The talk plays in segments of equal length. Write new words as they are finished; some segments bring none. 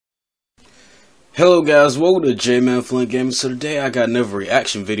Hello guys, welcome to JmanFlameGaming. So today I got another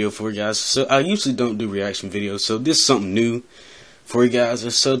reaction video for you guys. So I usually don't do reaction videos, so this is something new for you guys.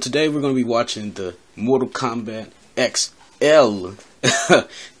 And so today we're going to be watching the Mortal Kombat XL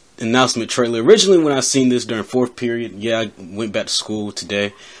announcement trailer. Originally when I seen this during 4th period, yeah, I went back to school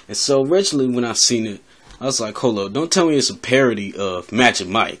today. And so originally when I seen it, I was like, hold up, don't tell me it's a parody of Magic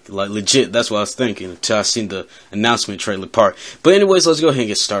Mike. Like legit, that's what I was thinking until I seen the announcement trailer part. But anyways, let's go ahead and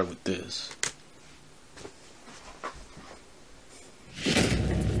get started with this.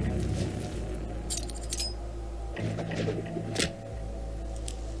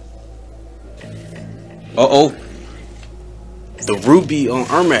 Uh-oh. The ruby on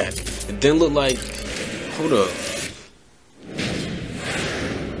Ermac. It didn't look like... Hold up.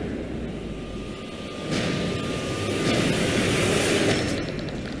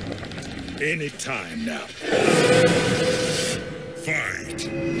 Anytime now. Fight.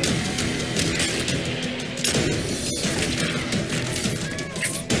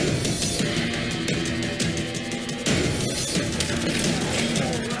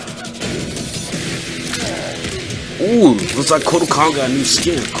 Ooh, looks like Kotal Khan got a new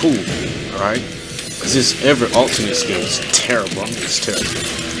skin. Cool. Alright. Because this every alternate skin is terrible. It's terrible.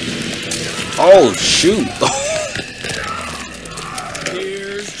 Oh, shoot.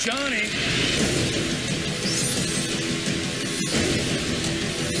 Here's Johnny.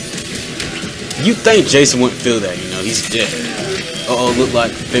 You think Jason wouldn't feel that, you know, he's dead. Uh-oh, look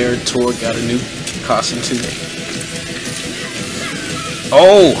like Tor got a new costume too.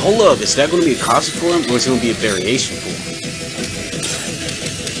 Oh, hold up. Is that going to be a costume for him, or is it going to be a variation for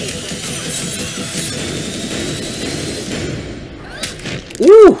him?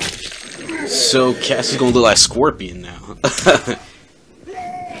 Woo! So, Cass is going to look like Scorpion now.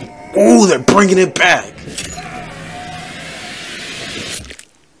 Ooh, they're bringing it back.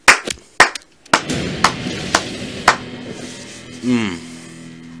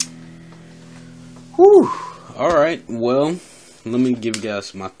 Whew. Alright, well... Let me give you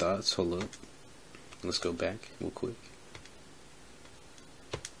guys my thoughts. Hold up. Let's go back real quick.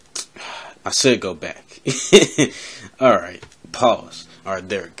 I said go back. Alright. Pause. Alright,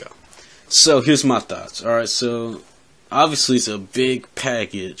 there we go. So, here's my thoughts. Alright, so, obviously it's a big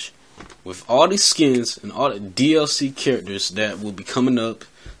package with all these skins and all the DLC characters that will be coming up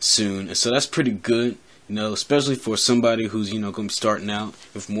soon. And so that's pretty good. You know, especially for somebody who's, you know, going to be starting out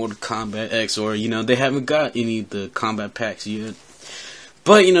with Mortal Kombat X, or, you know, they haven't got any of the combat packs yet.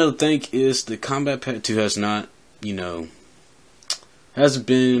 But, you know, the thing is, the Combat Pack 2 has not, you know, hasn't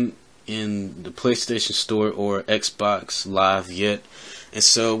been in the PlayStation Store or Xbox Live yet. And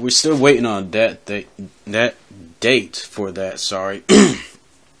so we're still waiting on that date for that, sorry.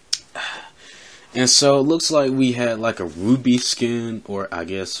 And so it looks like we had like a ruby skin, or I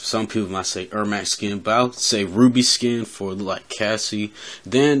guess some people might say Ermac skin, but I would say ruby skin for like Cassie.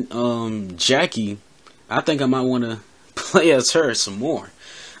 Then Jackie, I think I might want to play as her some more.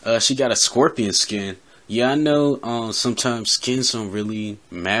 She got a Scorpion skin. Yeah, I know sometimes skins don't really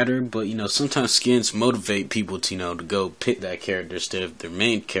matter, but you know, sometimes skins motivate people to, you know, to go pick that character instead of their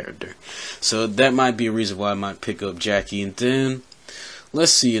main character. So that might be a reason why I might pick up Jackie. And then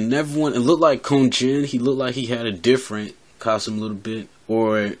let's see, another one. It looked like Kombat. He looked like he had a different costume a little bit,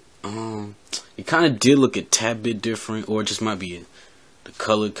 or it kind of did look a tad bit different, or it just might be the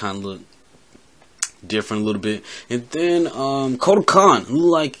color kind of look different a little bit. And then Kotal Khan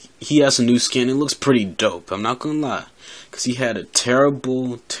looked like he has a new skin. It looks pretty dope. I'm not gonna lie, because he had a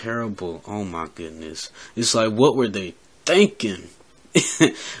terrible. Oh my goodness! It's like, what were they thinking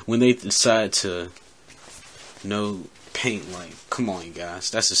when they decided to paint? Like, come on, you guys,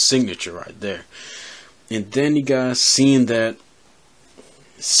 that's a signature right there. And then you guys seeing that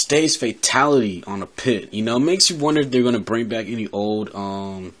stage fatality on a pit, you know, makes you wonder if they're gonna bring back any old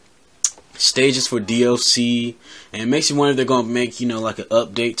stages for DLC, and it makes you wonder if they're gonna make, you know, like an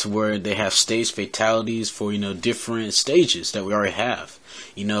update to where they have stage fatalities for, you know, different stages that we already have.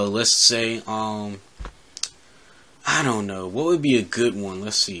 You know, let's say I don't know, what would be a good one?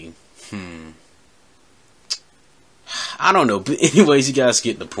 Let's see. I don't know, but anyways, you guys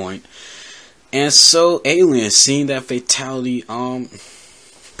get the point. And so, Alien, seeing that fatality,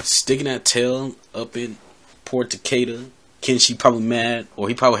 sticking that tail up in poor Takeda. Kenshi probably mad, or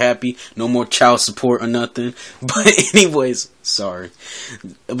he probably happy. No more child support or nothing. But anyways, sorry.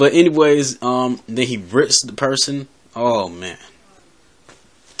 But anyways, then he rips the person. Oh man,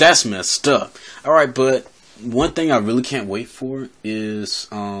 that's messed up. All right, but one thing I really can't wait for is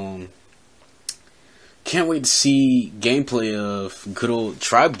can't wait to see gameplay of good old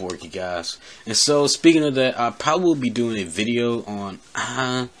Triborg, you guys. And so, speaking of that, I probably will be doing a video on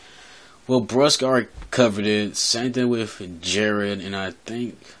Well, Brusk already covered it. Same thing with Jared, and I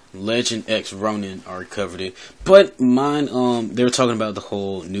think Legend X Ronin already covered it. But mine, they were talking about the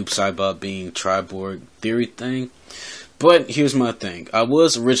whole Noob Saibot being Triborg theory thing. But here's my thing. I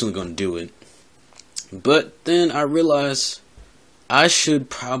was originally going to do it, but then I realized I should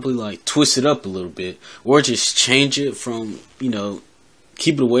probably like twist it up a little bit, or just change it from,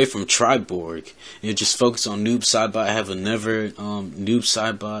 keep it away from Triborg and just focus on Noob Saibot. I have another Noob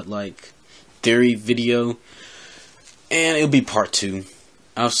Saibot like theory video, and it'll be part 2.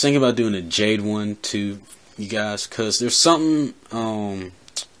 I was thinking about doing a Jade one too, you guys, cause there's something about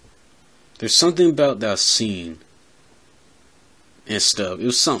that scene and stuff. It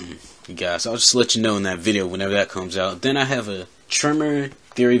was something, you guys. I'll just let you know in that video whenever that comes out. Then I have a Tremor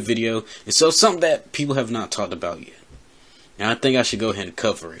theory video, and so something that people have not talked about yet, and I think I should go ahead and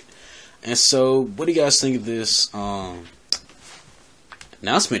cover it. And so, what do you guys think of this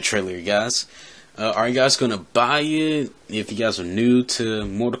announcement trailer, you guys? Are you guys gonna buy it? If you guys are new to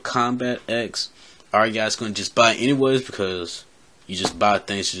Mortal Kombat X, are you guys gonna just buy it anyways because you just buy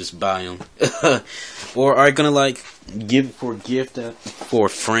things, you just buy them? Or are you gonna like give it for a gift for a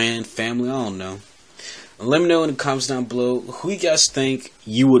friend, family? I don't know. Let me know in the comments down below who you guys think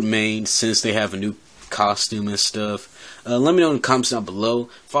you would main since they have a new costume and stuff. Let me know in the comments down below.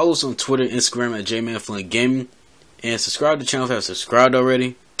 Follow us on Twitter and Instagram at JmanFlameGaming. And subscribe to the channel if you haven't subscribed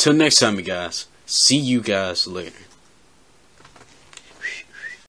already. Till next time, you guys. See you guys later.